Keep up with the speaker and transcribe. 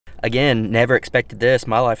again, never expected this.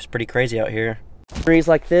 My life is pretty crazy out here. Trees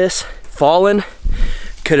like this, falling,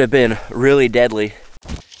 could have been really deadly.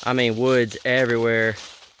 I mean, woods everywhere.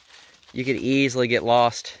 You could easily get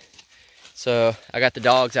lost. So I got the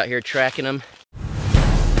dogs out here tracking them.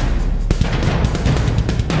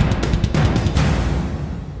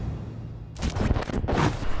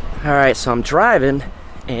 All right, so I'm driving,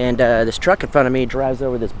 and this truck in front of me drives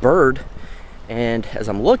over this bird, and as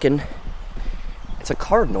I'm looking, it's a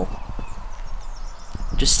cardinal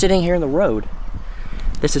just sitting here in the road.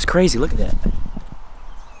 This is crazy. Look at that.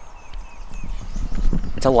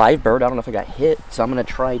 It's a live bird. I don't know if it got hit, so I'm gonna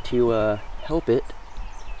try to help it.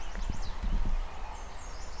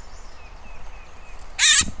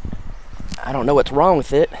 I don't know what's wrong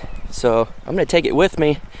with it, so I'm gonna take it with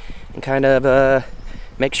me and kind of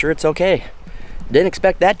make sure it's okay. Didn't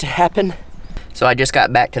expect that to happen. So I just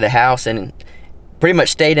got back to the house and pretty much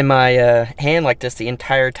stayed in my hand like this the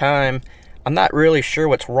entire time. I'm not really sure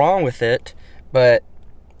what's wrong with it, but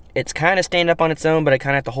it's kind of standing up on its own, but I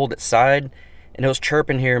kind of have to hold its side. And it was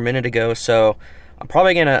chirping here a minute ago, so I'm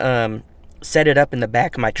probably gonna set it up in the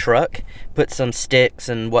back of my truck, put some sticks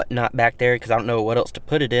and whatnot back there because I don't know what else to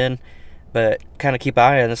put it in. But kind of keep an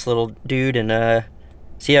eye on this little dude and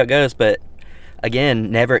see how it goes. But again,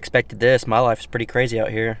 never expected this. My life is pretty crazy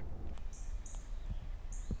out here.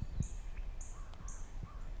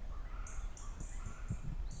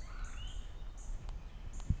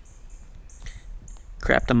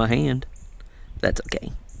 Crapped on my hand. That's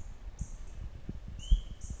okay.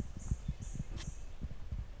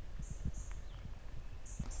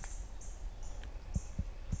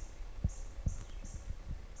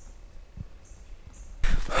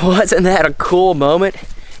 Wasn't that a cool moment?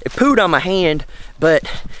 It pooed on my hand,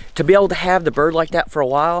 but to be able to have the bird like that for a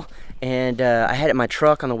while, and I had it in my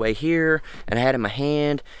truck on the way here, and I had it in my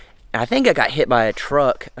hand, and I think I got hit by a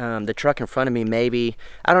truck. The truck in front of me, maybe,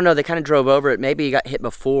 I don't know, they kind of drove over it. Maybe it got hit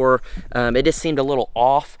before. It just seemed a little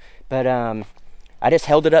off, but I just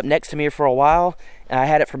held it up next to me for a while, and I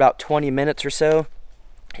had it for about 20 minutes or so.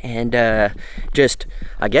 And I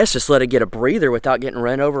guess just let it get a breather without getting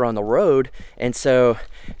run over on the road. And so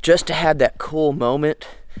just to have that cool moment,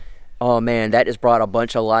 oh man, that just brought a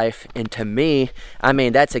bunch of life into me. I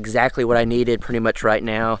mean, that's exactly what I needed pretty much right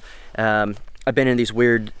now. I've been in these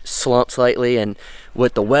weird slumps lately, and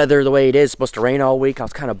with the weather the way it is, it's supposed to rain all week, I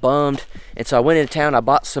was kind of bummed. And so I went into town, I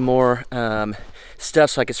bought some more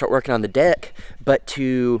stuff so I could start working on the deck. But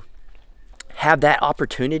to have that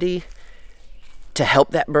opportunity to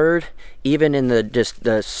help that bird, even in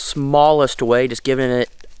the smallest way, just giving it,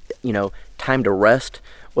 you know, time to rest,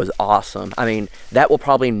 was awesome. I mean, that will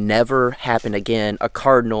probably never happen again. A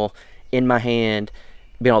cardinal in my hand,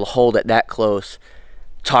 being able to hold it that close.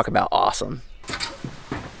 Talk about awesome.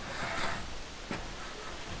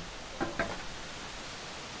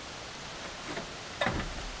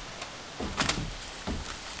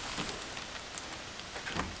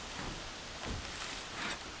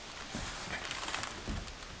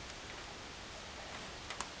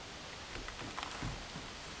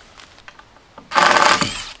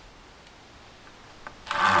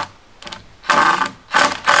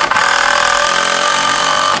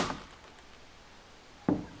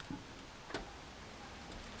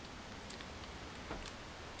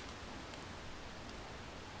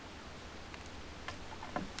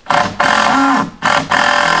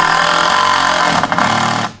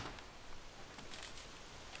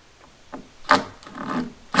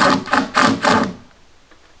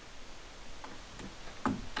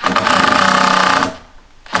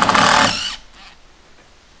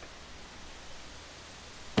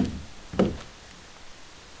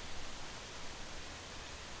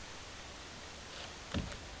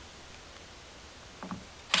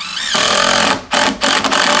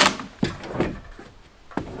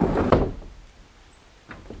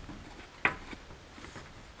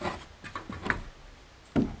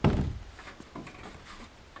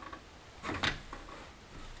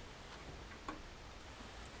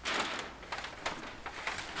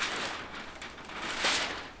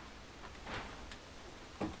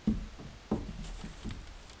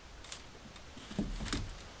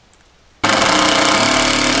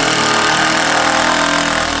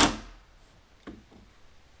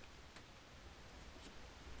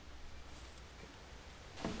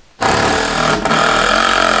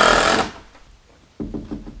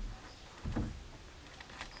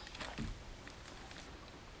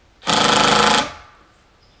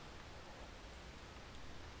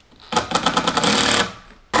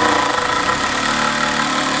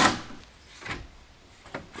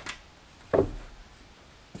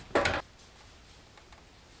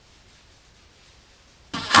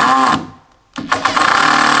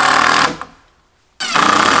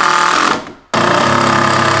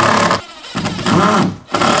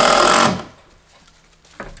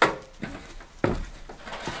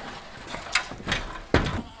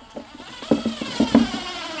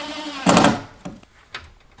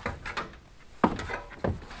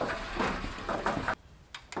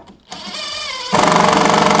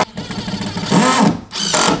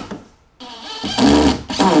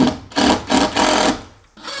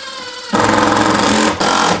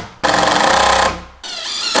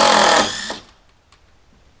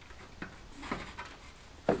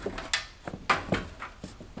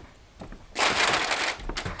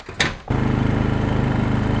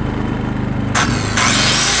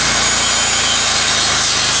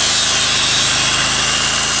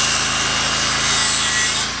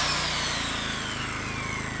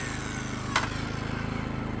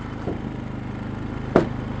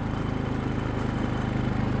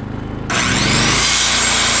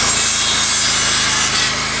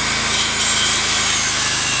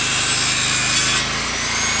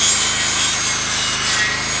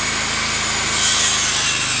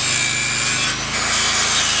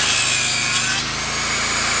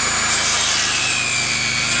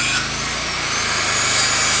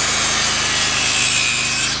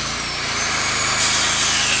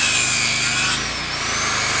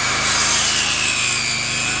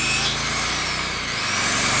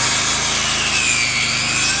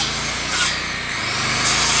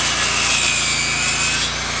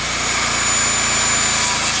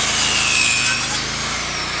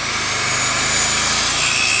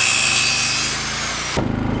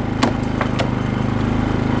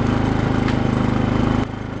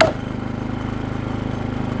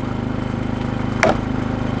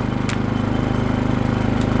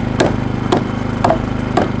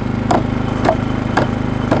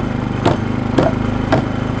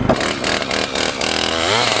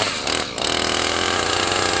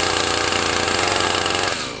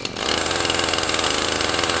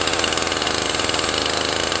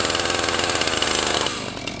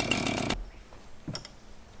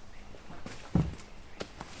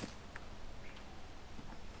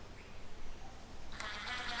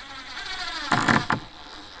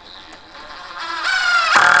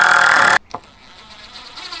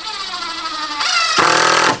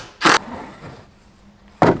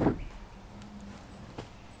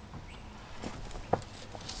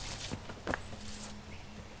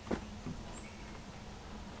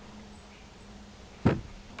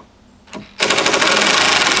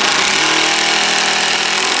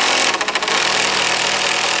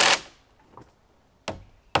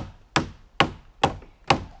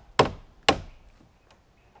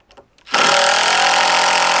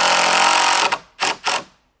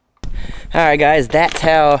 Alright guys, that's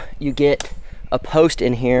how you get a post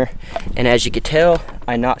in here, and as you can tell,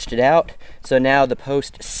 I notched it out. So now the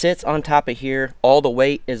post sits on top of here, all the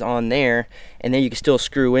weight is on there, and then you can still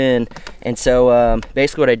screw in. And so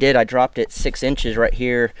basically what I did, I dropped it 6 inches right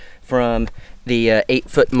here from the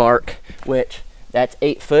 8-foot mark, which that's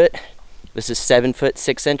 8 foot. This is 7 foot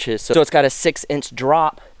 6 inches. So it's got a 6-inch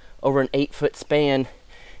drop over an 8-foot span,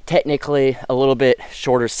 technically a little bit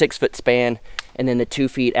shorter 6-foot span, and then the 2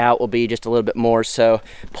 feet out will be just a little bit more. So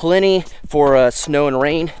plenty for snow and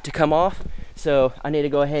rain to come off. So I need to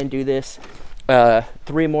go ahead and do this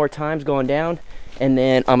 3 more times going down, and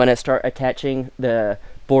then I'm gonna start attaching the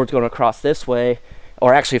boards going across this way.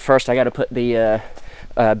 Or actually first I gotta put the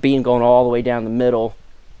beam going all the way down the middle.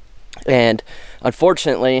 And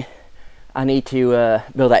unfortunately I need to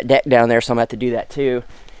build that deck down there, so I'm gonna have to do that too.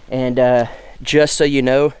 And just so you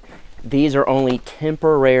know, these are only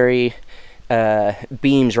temporary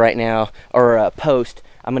beams right now, or post.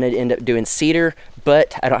 I'm gonna end up doing cedar,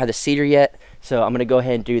 but I don't have the cedar yet, so I'm gonna go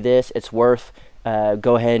ahead and do this. It's worth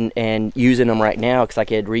go ahead and using them right now, because I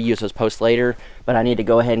could reuse those posts later, but I need to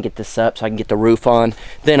go ahead and get this up so I can get the roof on.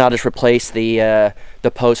 Then I'll just replace the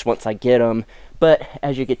posts once I get them. But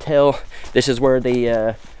as you can tell, this is where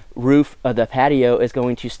the roof of the patio is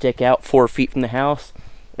going to stick out 4 feet from the house,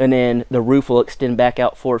 and then the roof will extend back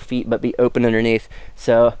out 4 feet but be open underneath.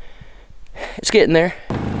 So it's getting there.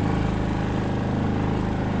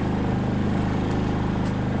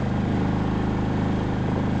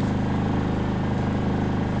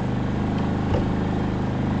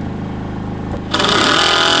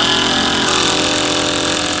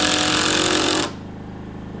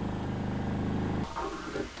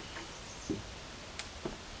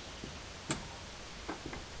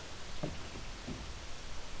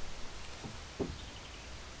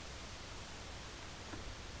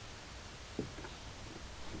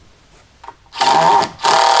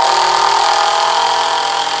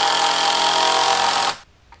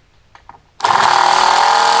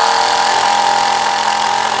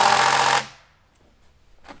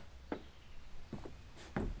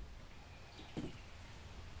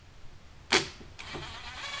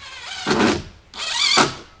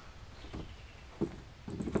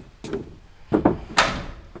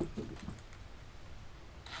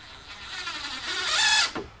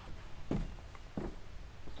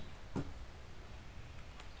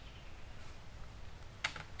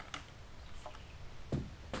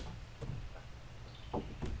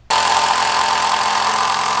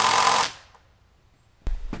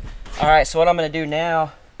 Alright, so what I'm going to do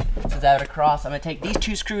now, since I have it across, I'm going to take these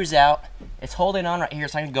 2 screws out. It's holding on right here,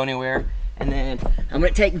 so I can go anywhere. And then I'm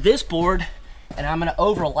going to take this board, and I'm going to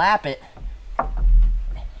overlap it,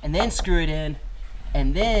 and then screw it in,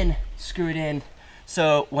 and then screw it in.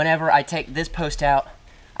 So whenever I take this post out,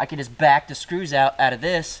 I can just back the screws out of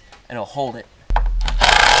this, and it'll hold it.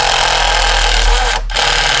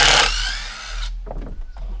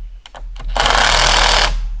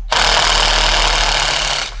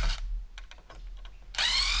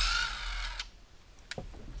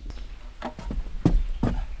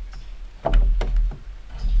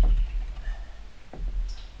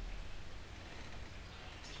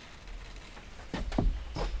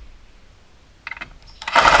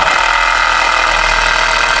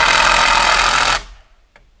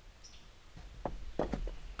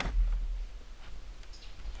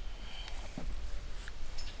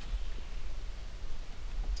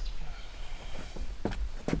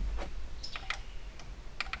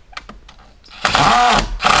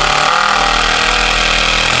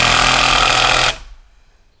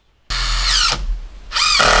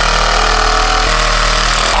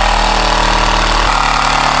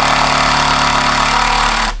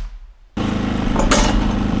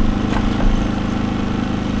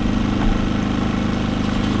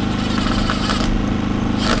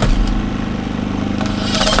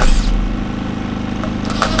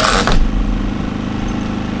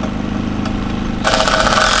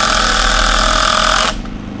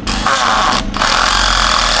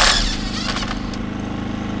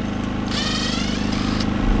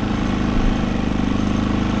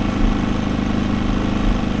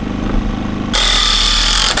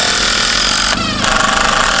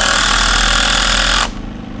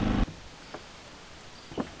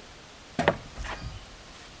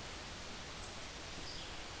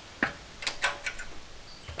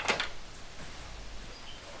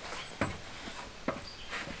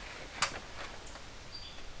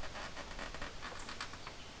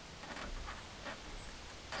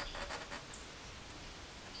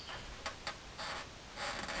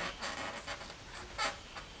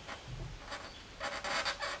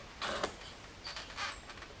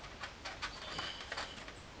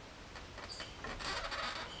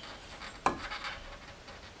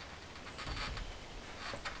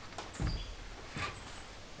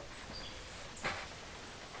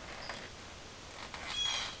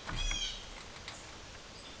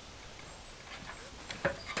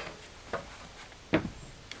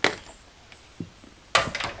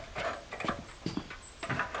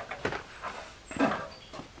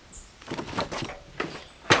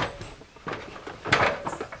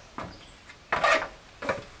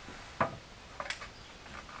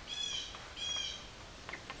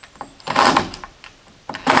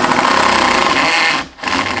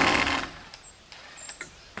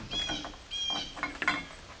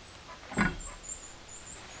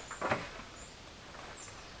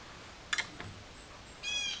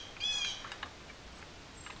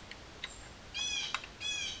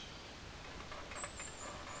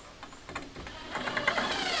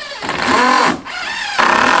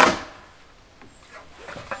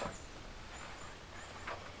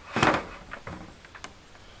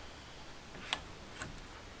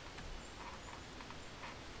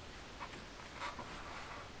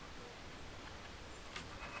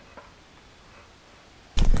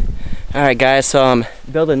 Alright guys, so I'm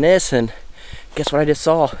building this, and guess what I just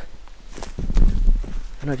saw? I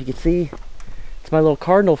don't know if you can see. It's my little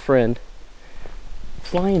cardinal friend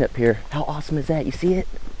flying up here. How awesome is that? You see it?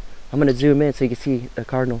 I'm gonna zoom in so you can see a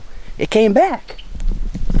cardinal. It came back.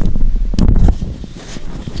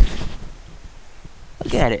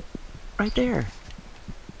 Look at it, right there.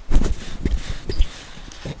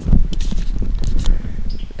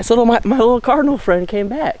 That's my little cardinal friend came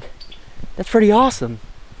back. That's pretty awesome.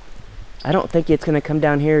 I don't think it's gonna come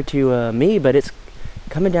down here to me, but it's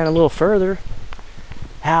coming down a little further.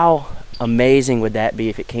 How amazing would that be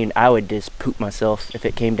if it came? I would just poop myself if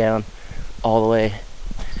it came down all the way.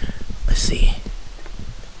 Let's see.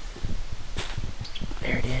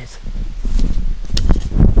 There it is.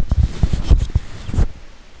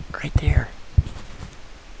 Right there.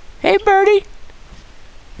 Hey, birdie.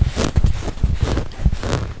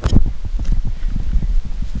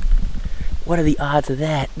 What are the odds of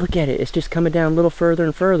that? Look at it. It's just coming down a little further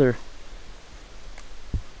and further.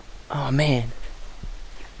 Oh, man.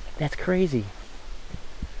 That's crazy.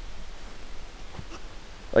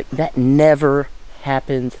 Like, that never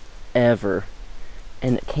happens ever.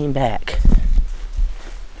 And it came back.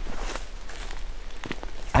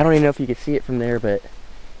 I don't even know if you can see it from there, but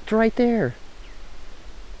it's right there.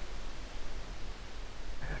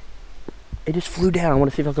 It just flew down. I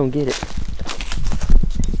want to see if I can get it.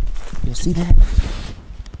 You see that?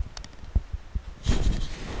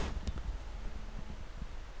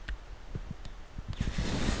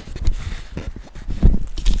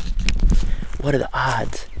 What are the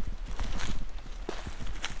odds?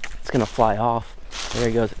 It's gonna fly off. There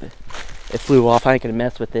he goes. It flew off. I ain't gonna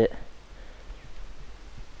mess with it.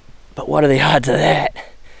 But what are the odds of that?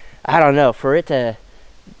 I don't know. For to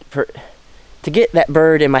get that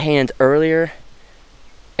bird in my hands earlier,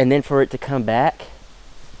 and then for it to come back,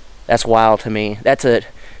 that's wild to me. It's a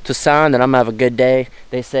sign that I'm gonna have a good day.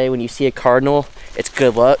 They say when you see a cardinal, it's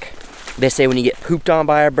good luck. They say when you get pooped on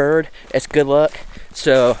by a bird, it's good luck.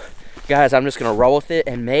 So, guys, I'm just gonna roll with it,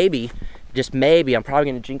 and maybe, just maybe, I'm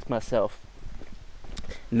probably gonna jinx myself.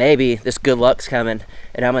 Maybe this good luck's coming,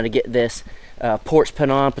 and I'm gonna get this porch put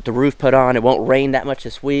on, put the roof put on. It won't rain that much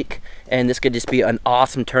this week, and this could just be an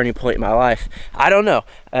awesome turning point in my life. I don't know.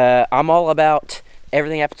 I'm all about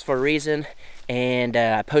everything happens for a reason, and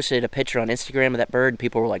I posted a picture on Instagram of that bird, and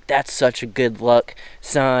people were like, that's such a good luck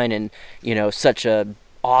sign, and you know, such a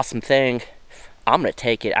awesome thing. I'm gonna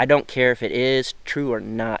take it. I don't care if it is true or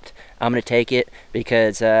not. I'm gonna take it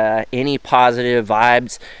because any positive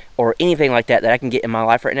vibes or anything like that that I can get in my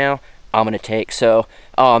life right now, I'm gonna take. So,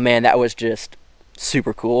 oh man, that was just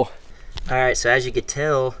super cool. All right, so as you could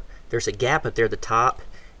tell, there's a gap up there at the top,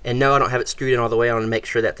 and no, I don't have it screwed in all the way. I want to make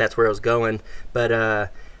sure that that's where I was going, but I'm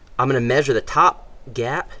gonna measure the top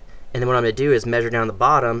gap, and then what I'm gonna do is measure down the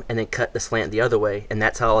bottom and then cut the slant the other way, and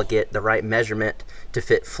that's how I'll get the right measurement to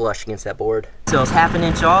fit flush against that board. So it's 1/2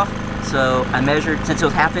 inch off, so I measured, since it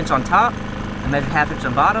was 1/2 inch on top, I measured 1/2 inch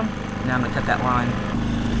on bottom, and now I'm gonna cut that line.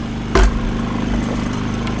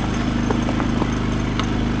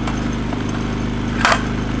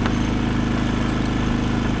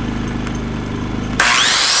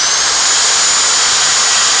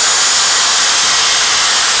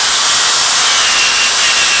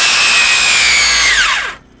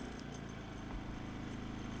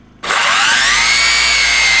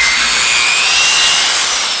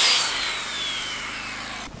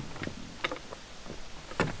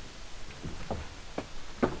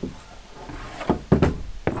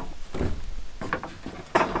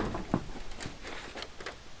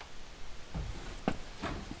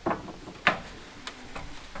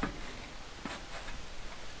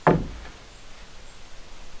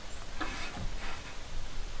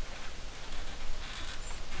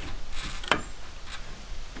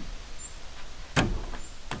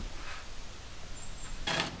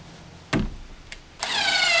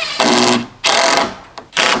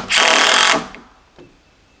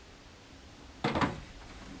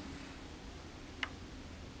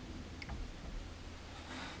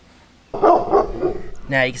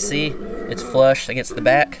 Now you can see it's flush against the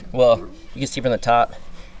back. Well, you can see from the top.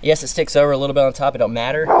 Yes, it sticks over a little bit on top. It don't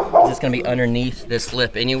matter because it's going to be underneath this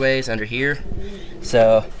lip anyways, under here.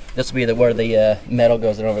 So this will be where the metal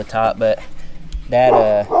goes in over the top, but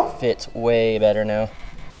that fits way better now.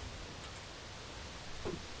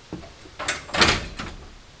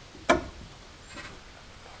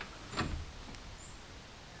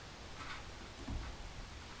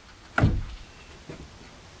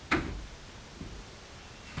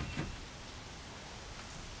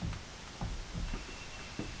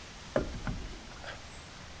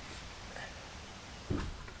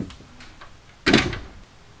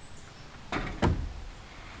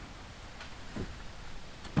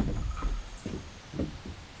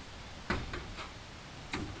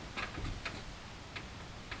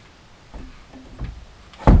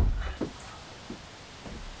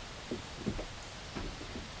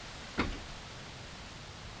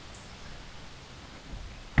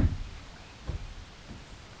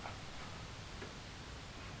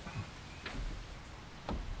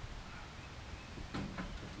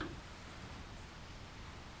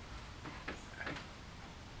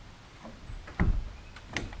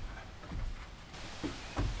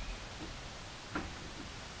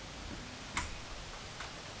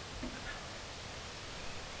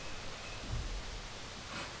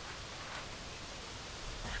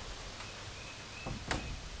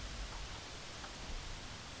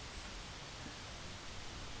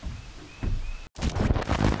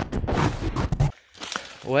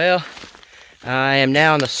 well, I am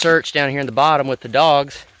now on the search down here in the bottom with the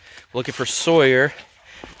dogs, looking for Sawyer.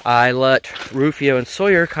 I let Rufio and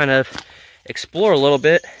Sawyer kind of explore a little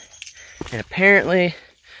bit, and apparently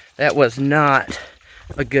that was not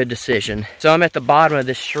a good decision. So I'm at the bottom of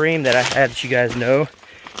this stream that I had, that you guys know,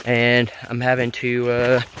 and I'm having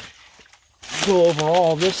to go over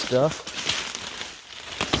all this stuff.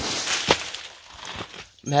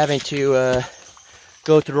 I'm having to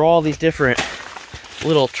go through all these different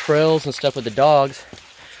little trails and stuff with the dogs,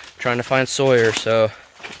 trying to find Sawyer. So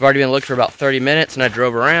I've already been looking for about 30 minutes, and I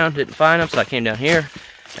drove around, didn't find him, so I came down here.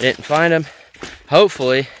 I didn't find him.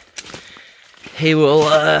 Hopefully he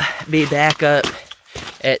will be back up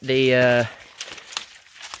at the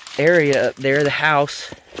area up there, the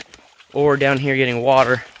house, or down here getting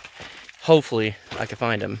water. Hopefully I can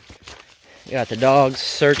find him. Got the dogs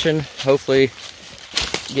searching, hopefully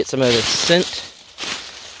get some of this scent.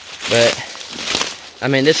 But I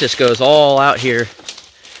mean, this just goes all out here.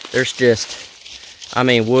 There's just, I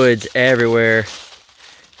mean, woods everywhere.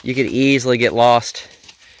 You could easily get lost.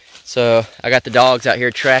 So I got the dogs out here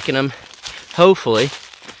tracking them, hopefully,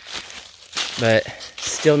 but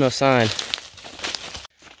still no sign.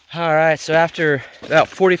 All right, so after about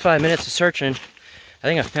 45 minutes of searching, I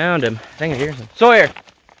think I found him. I think I hear him. Sawyer!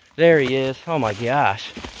 There he is. Oh my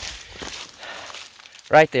gosh.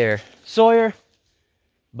 Right there. Sawyer,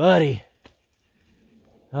 buddy.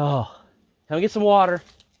 Oh, come get some water.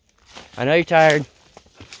 I know you're tired.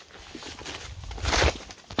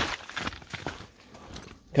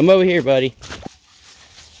 Come over here, buddy.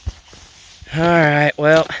 All right,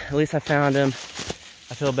 well, at least I found him.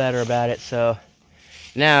 I feel better about it, so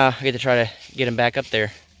now I get to try to get him back up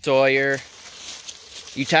there. Sawyer,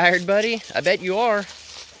 you tired, buddy? I bet you are.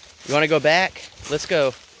 You want to go back? Let's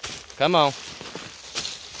go. Come on.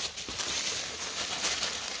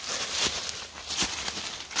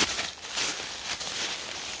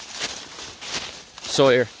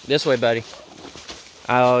 Sawyer, this way, buddy.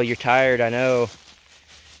 Oh, you're tired, I know.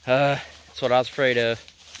 That's what I was afraid of.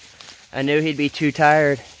 I knew he'd be too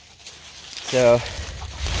tired. So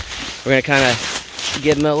we're gonna kind of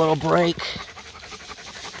give him a little break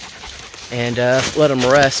and let him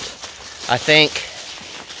rest. I think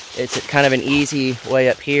it's kind of an easy way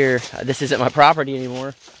up here. This isn't my property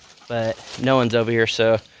anymore, but no one's over here,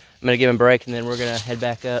 so I'm gonna give him a break and then we're gonna head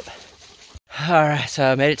back up. All right,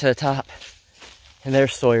 so I made it to the top, and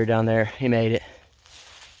there's Sawyer down there. He made it.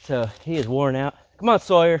 So he is worn out. Come on,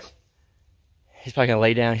 Sawyer. He's probably gonna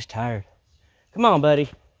lay down. He's tired. Come on, buddy.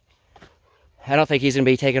 I don't think he's gonna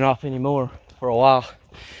be taking off anymore for a while.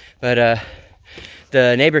 But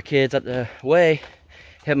the neighbor kids up the way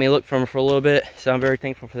helped me look for him for a little bit, so I'm very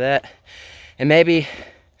thankful for that. And maybe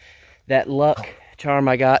that luck charm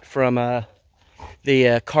I got from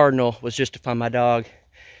the Cardinal was just to find my dog,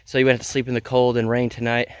 so he wouldn't have to sleep in the cold and rain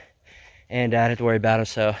tonight, and I didn't have to worry about him.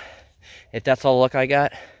 So if that's all the luck I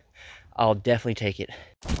got, I'll definitely take it.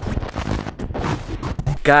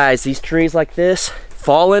 Guys, these trees like this,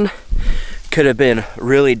 fallen, could have been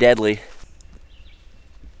really deadly.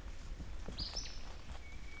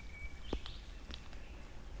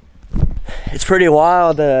 It's pretty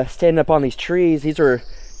wild standing up on these trees. These are,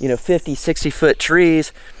 you know, 50, 60 foot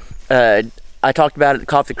trees. I talked about it at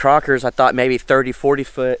Coffee Crockers. I thought maybe 30, 40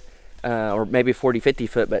 foot, or maybe 40, 50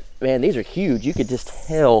 foot, but man, these are huge. You could just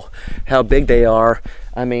tell how big they are.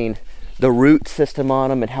 I mean, the root system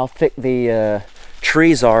on them and how thick the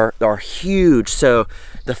trees are huge. So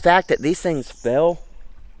the fact that these things fell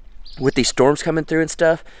with these storms coming through and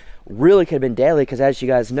stuff really could have been deadly, because as you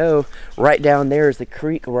guys know, right down there is the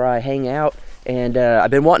creek where I hang out, and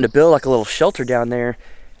I've been wanting to build like a little shelter down there,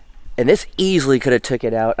 and this easily could have took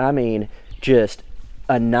it out. I mean, just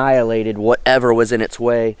annihilated whatever was in its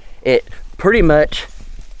way. It pretty much,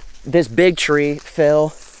 this big tree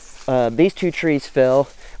fell, these two trees fell,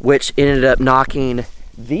 which ended up knocking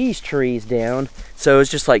these trees down. So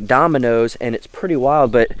it's just like dominoes, and it's pretty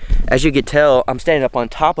wild. But as you can tell, I'm standing up on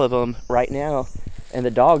top of them right now, and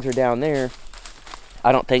the dogs are down there.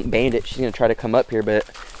 I don't think Bandit, she's gonna try to come up here, but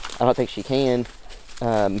I don't think she can.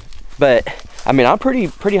 But I mean, I'm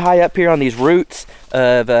pretty high up here on these roots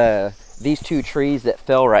of these two trees that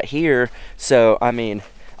fell right here. So I mean,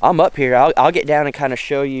 I'm up here. I'll get down and kind of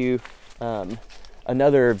show you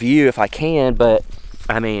another view if I can, but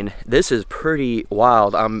I mean, this is pretty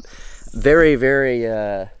wild. I'm very,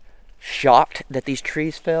 very shocked that these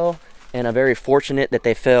trees fell, and I'm very fortunate that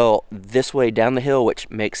they fell this way down the hill, which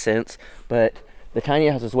makes sense. But the tiny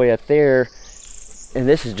house is way up there, And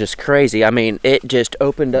this is just crazy. I mean, it just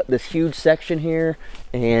opened up this huge section here,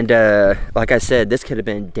 and like I said, this could have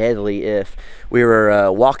been deadly if we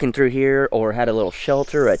were walking through here or had a little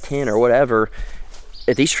shelter, a tent or whatever.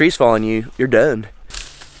 If these trees fall on you, you're done.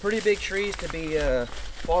 Pretty big trees to be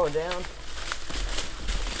falling down.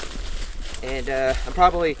 And I'm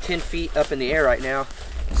probably 10 feet up in the air right now,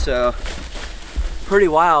 so pretty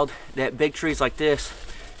wild that big trees like this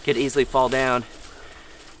could easily fall down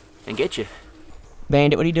and get you.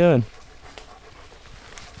 Bandit, what are you doing?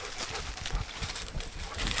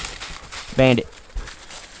 Bandit.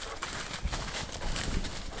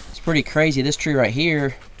 It's pretty crazy. This tree right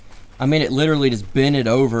here, I mean, it literally just bent it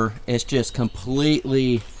over. It's just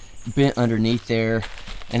completely bent underneath there.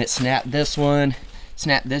 And it snapped this one,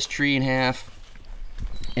 snapped this tree in half,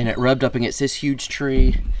 and it rubbed up against this huge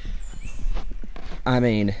tree. I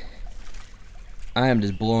mean, I am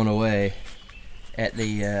just blown away at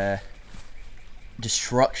the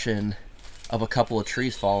destruction of a couple of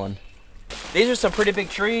trees falling. These are some pretty big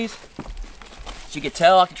trees. As you can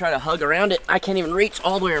tell, I can try to hug around it. I can't even reach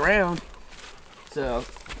all the way around. So,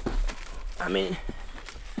 I mean,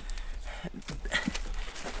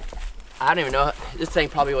 I don't even know. This thing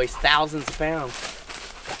probably weighs thousands of pounds.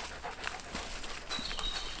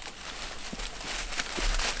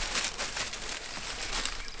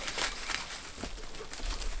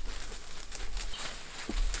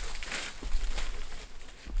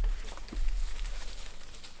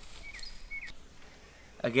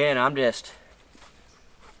 Again, I'm just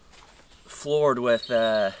floored with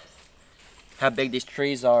how big these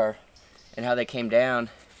trees are and how they came down.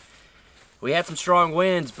 We had some strong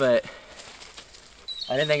winds, but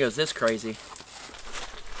I didn't think it was this crazy.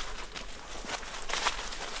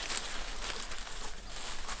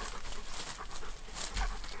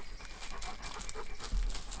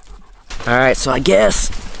 Alright, so I guess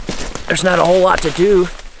there's not a whole lot to do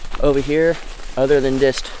over here other than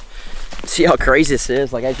just see how crazy this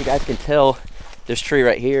is. Like, as you guys can tell, this tree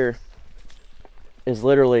right here is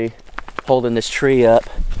literally holding this tree up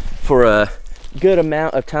for a good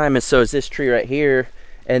amount of time, and so is this tree right here.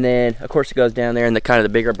 And then of course it goes down there and the kind of the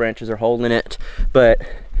bigger branches are holding it. But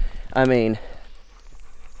I mean,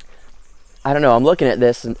 I don't know, I'm looking at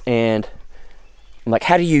this and I'm like,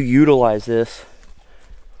 how do you utilize this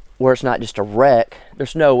where it's not just a wreck?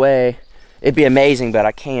 There's no way. It'd be amazing, but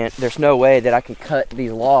I can't. There's no way that I can cut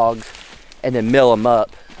these logs and then mill them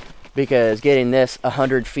up, because getting this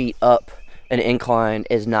 100 feet up an incline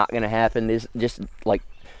is not going to happen. This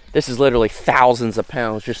is literally thousands of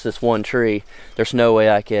pounds, just this one tree. There's no way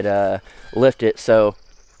I could lift it. So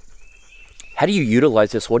how do you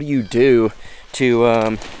utilize this? What do you do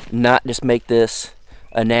to not just make this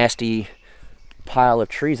a nasty pile of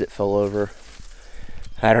trees that fell over?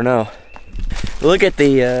 I don't know. Look at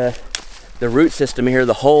the root system here,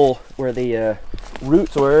 the hole where the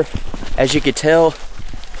roots were. As you could tell,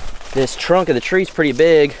 this trunk of the tree is pretty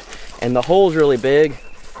big and the hole's really big.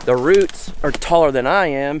 The roots are taller than I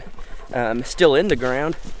am, still in the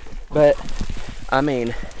ground. But I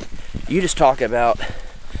mean, you just talk about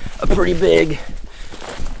a pretty big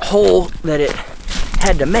hole that it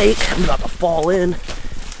had to make. I'm about to fall in.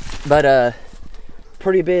 But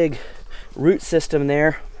pretty big root system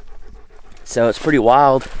there. So it's pretty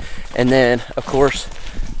wild. And then of course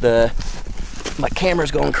my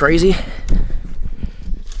camera's going crazy.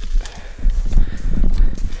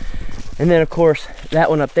 And then of course that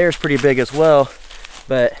one up there is pretty big as well,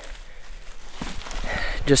 but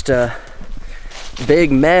just a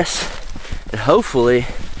big mess. And hopefully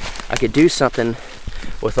I could do something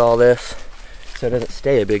with all this so it doesn't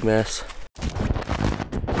stay a big mess.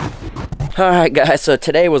 Alright guys, so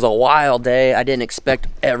today was a wild day. I didn't expect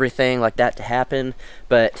everything like that to happen,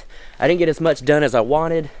 but I didn't get as much done as I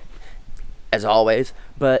wanted, as always,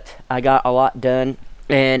 but I got a lot done.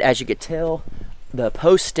 And as you could tell, the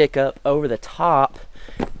posts stick up over the top,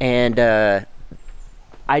 and the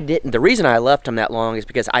reason I left them that long is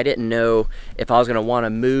because I didn't know if I was going to want to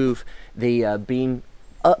move the beam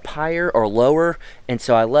up higher or lower, and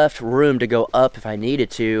so I left room to go up if I needed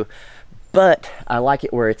to, but I like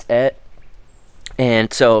it where it's at.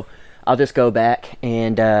 And so I'll just go back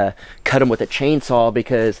and cut them with a chainsaw,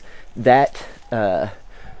 because that, I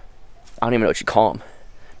don't even know what you call them,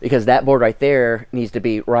 because that board right there needs to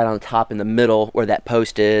be right on top in the middle where that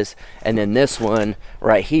post is, and then this one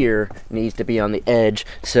right here needs to be on the edge.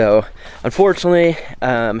 So unfortunately,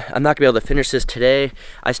 I'm not gonna be able to finish this today.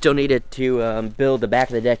 I still needed to build the back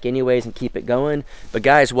of the deck anyways and keep it going. But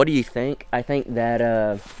guys, what do you think? I think that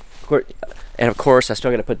of of course I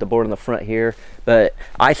still got to put the board on the front here, but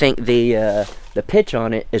I think the pitch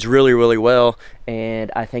on it is really well,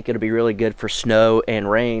 and I think it'll be really good for snow and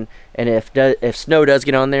rain. And if snow does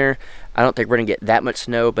get on there, I don't think we're gonna get that much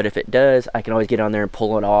snow, but if it does, I can always get on there and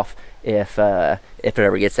pull it off if it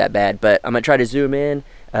ever gets that bad. But I'm gonna try to zoom in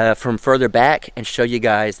from further back and show you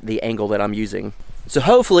guys the angle that I'm using. So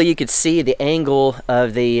hopefully you could see the angle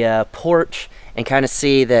of the porch and kind of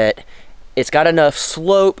see that it's got enough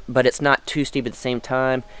slope, but it's not too steep at the same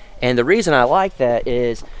time. And the reason I like that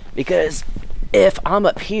is because if I'm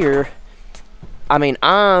up here, I mean,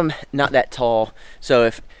 I'm not that tall, so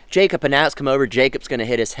if Jacob and Alex come over, Jacob's gonna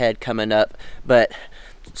hit his head coming up, but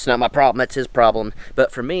it's not my problem, that's his problem.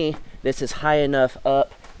 But for me, this is high enough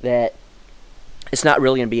up that it's not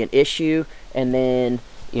really gonna be an issue. And then,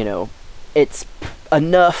 you know, it's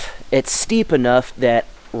steep enough that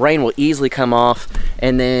rain will easily come off,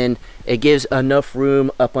 and then it gives enough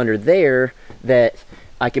room up under there that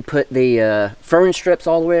I could put the fern strips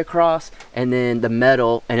all the way across, and then the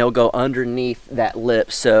metal, and it'll go underneath that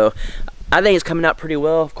lip. So I think it's coming out pretty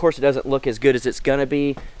well. Of course, it doesn't look as good as it's gonna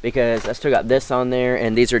be because I still got this on there,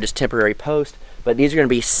 and these are just temporary posts, but these are gonna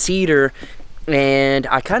be cedar. And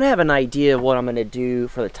I kind of have an idea of what I'm gonna do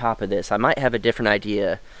for the top of this. I might have a different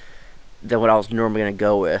idea than what I was normally gonna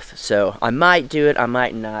go with. So I might do it, I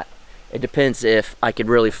might not. It depends if I could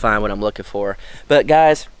really find what I'm looking for. But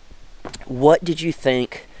guys, what did you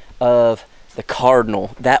think of the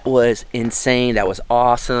Cardinal? That was insane. That was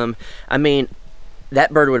awesome. I mean,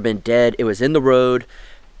 that bird would have been dead. It was in the road.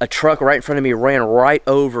 A truck right in front of me ran right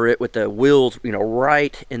over it with the wheels, you know,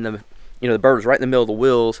 right in the, you know, the bird was right in the middle of the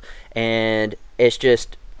wheels. And it's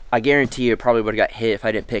just, I guarantee you it probably would have got hit if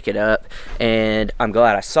I didn't pick it up. And I'm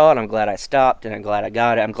glad I saw it. I'm glad I stopped, and I'm glad I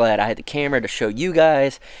got it. I'm glad I had the camera to show you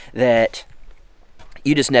guys that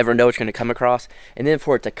you just never know what you're going to come across. And then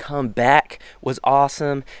for it to come back was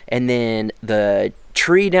awesome. And then the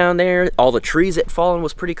tree down there, all the trees that fallen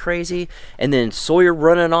was pretty crazy. And then Sawyer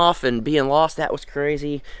running off and being lost, that was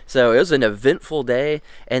crazy. So it was an eventful day.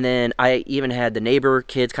 And then I even had the neighbor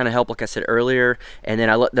kids kind of help, like I said earlier. And then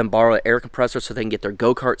I let them borrow an air compressor so they can get their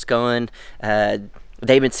go-karts going.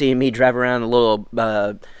 They've been seeing me drive around a little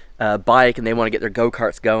bike, and they want to get their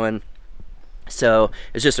go-karts going. So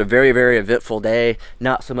it's just a very eventful day.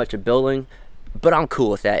 Not so much a building, but I'm cool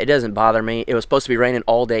with that. It doesn't bother me. It was supposed to be raining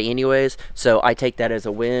all day anyways, so I take that as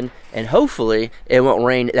a win. And hopefully it won't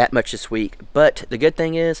rain that much this week. But the good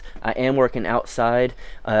thing is I am working outside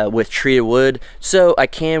with treated wood, so I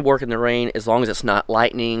can work in the rain as long as it's not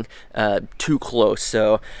lightning too close.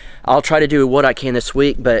 So I'll try to do what I can this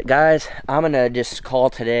week. But guys, I'm gonna just call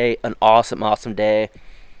today an awesome day.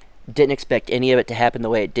 Didn't expect any of it to happen the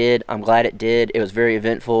way it did. I'm glad it did. It was very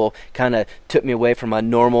eventful. Kind of took me away from my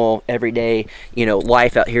normal everyday, you know,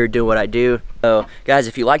 life out here doing what I do. So guys,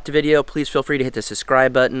 if you liked the video, please feel free to hit the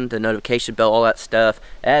subscribe button, the notification bell, all that stuff.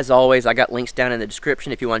 As always, I got links down in the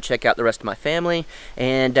description if you want to check out the rest of my family.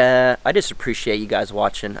 And I just appreciate you guys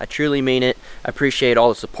watching. I truly mean it. I appreciate all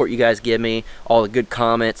the support you guys give me, all the good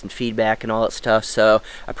comments and feedback and all that stuff. So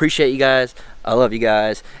I appreciate you guys. I love you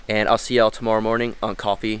guys, and I'll see y'all tomorrow morning on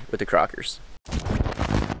Coffee with the Crockers.